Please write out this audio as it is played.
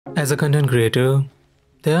As a content creator,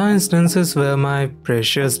 there are instances where my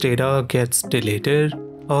precious data gets deleted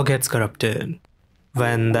or gets corrupted.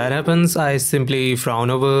 When that happens, I simply frown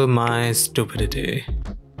over my stupidity.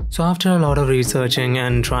 So after a lot of researching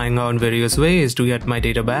and trying out various ways to get my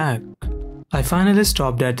data back, I finally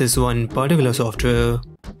stopped at this one particular software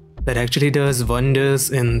that actually does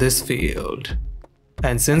wonders in this field.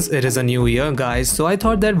 And since it is a new year, guys, so I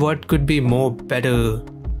thought that what could be more better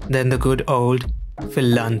than the good old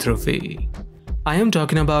philanthropy. I am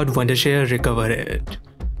talking about Wondershare Recoverit.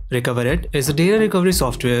 Recoverit is a data recovery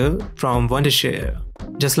software from Wondershare.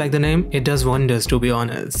 Just like the name, it does wonders, to be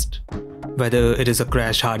honest. Whether it is a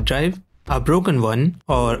crashed hard drive, a broken one,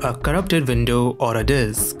 or a corrupted window or a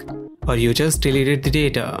disk, or you just deleted the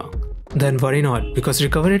data, then worry not, because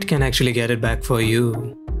Recoverit can actually get it back for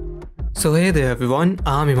you. So hey there everyone,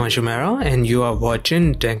 I'm Mania and you are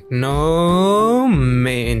watching Techno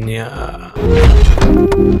Mania.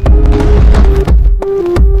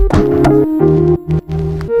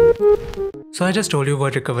 So I just told you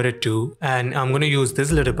what Recoverit do, and I'm gonna use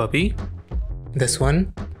this little puppy. This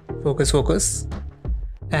one. Focus.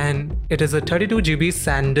 And it is a 32 GB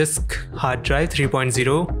SanDisk hard drive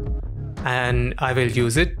 3.0, and I will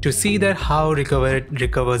use it to see that how Recoverit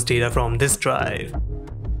recovers data from this drive.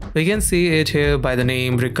 We can see it here by the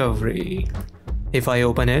name Recovery. If I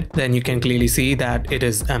open it, then you can clearly see that it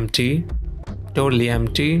is empty. Totally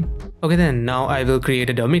empty. Okay then, now I will create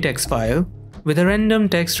a dummy text file with a random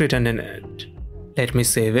text written in it. Let me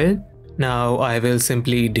save it. Now I will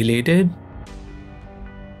simply delete it.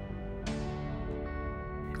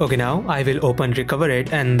 Okay, now I will open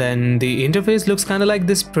Recoverit, and then the interface looks kinda like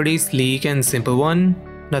this pretty sleek and simple one.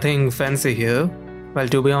 Nothing fancy here. Well,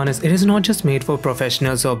 to be honest, it is not just made for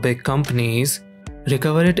professionals or big companies.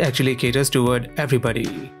 Recoverit actually caters toward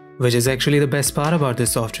everybody, which is actually the best part about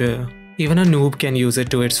this software. Even a noob can use it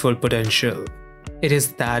to its full potential. It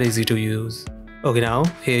is that easy to use. Okay, now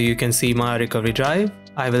here you can see my recovery drive.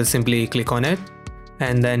 I will simply click on it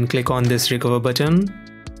and then click on this recover button.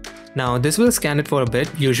 Now this will scan it for a bit.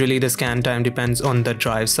 Usually the scan time depends on the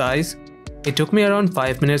drive size. It took me around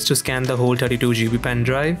 5 minutes to scan the whole 32 GB pen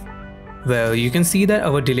drive. Well, you can see that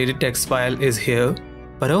our deleted text file is here,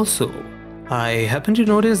 but also I happen to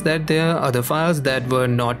notice that there are other files that were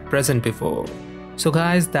not present before. So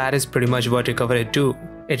guys, that is pretty much what Recoverit do.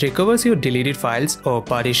 It recovers your deleted files or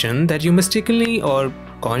partition that you mistakenly or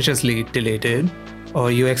consciously deleted,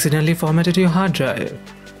 or you accidentally formatted your hard drive,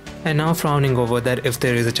 and now frowning over that if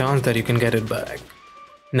there is a chance that you can get it back.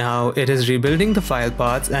 Now it is rebuilding the file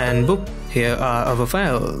paths, and boop, here are our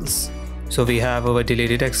files. So we have our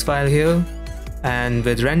deleted text file here, and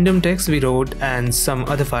with random text we wrote, and some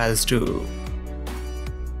other files too.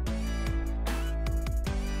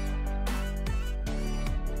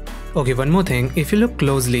 Okay, one more thing, if you look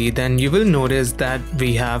closely, then you will notice that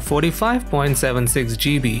we have 45.76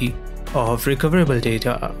 GB of recoverable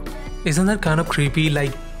data. Isn't that kind of creepy?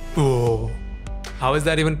 Like, oh, how is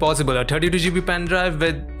that even possible? A 32 GB pen drive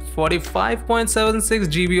with 45.76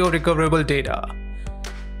 GB of recoverable data.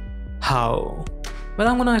 How? Well,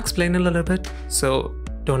 I'm gonna explain a little bit, so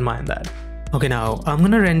don't mind that. Okay, now I'm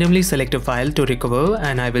gonna randomly select a file to recover,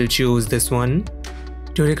 and I will choose this one.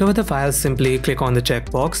 To recover the file, simply click on the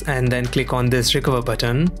checkbox and then click on this recover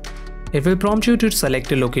button. It will prompt you to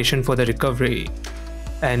select a location for the recovery,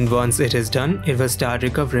 and once it is done, it will start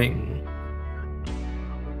recovering.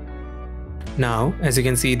 Now, as you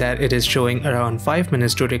can see that it is showing around 5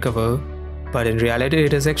 minutes to recover, but in reality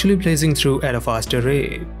it is actually blazing through at a faster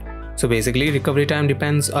rate. So basically, recovery time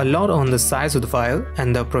depends a lot on the size of the file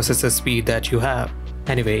and the processor speed that you have.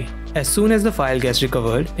 Anyway, as soon as the file gets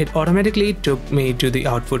recovered, it automatically took me to the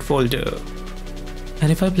output folder.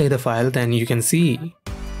 And if I play the file, then you can see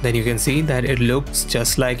that it looks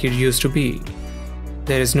just like it used to be.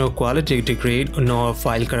 There is no quality degrade nor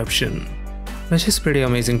file corruption, which is pretty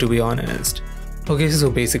amazing, to be honest. Okay, so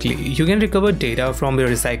basically, you can recover data from your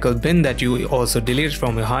recycle bin that you also deleted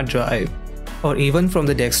from your hard drive, or even from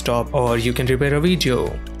the desktop, or you can repair a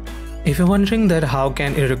video. If you're wondering that how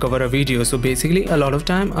can it recover a video, so basically a lot of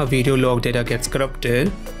time a video log data gets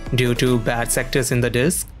corrupted due to bad sectors in the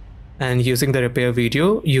disk, and using the repair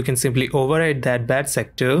video, you can simply override that bad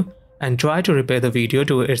sector and try to repair the video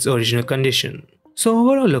to its original condition. So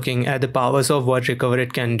overall, looking at the powers of what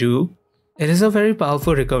Recoverit can do, it is a very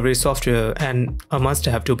powerful recovery software and a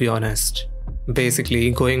must-have, to be honest. Basically,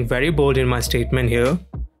 going very bold in my statement here,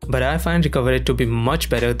 but I find Recoverit to be much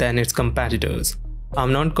better than its competitors.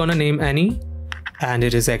 I'm not gonna name any, and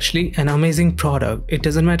it is actually an amazing product. It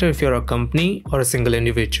doesn't matter if you're a company or a single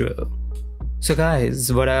individual. So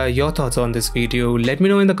guys, what are your thoughts on this video? Let me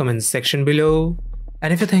know in the comments section below.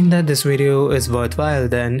 And if you think that this video is worthwhile,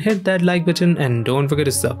 then hit that like button and don't forget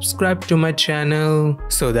to subscribe to my channel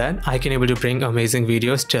so that I can able to bring amazing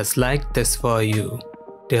videos just like this for you.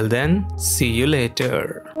 Till then, see you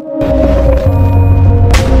later.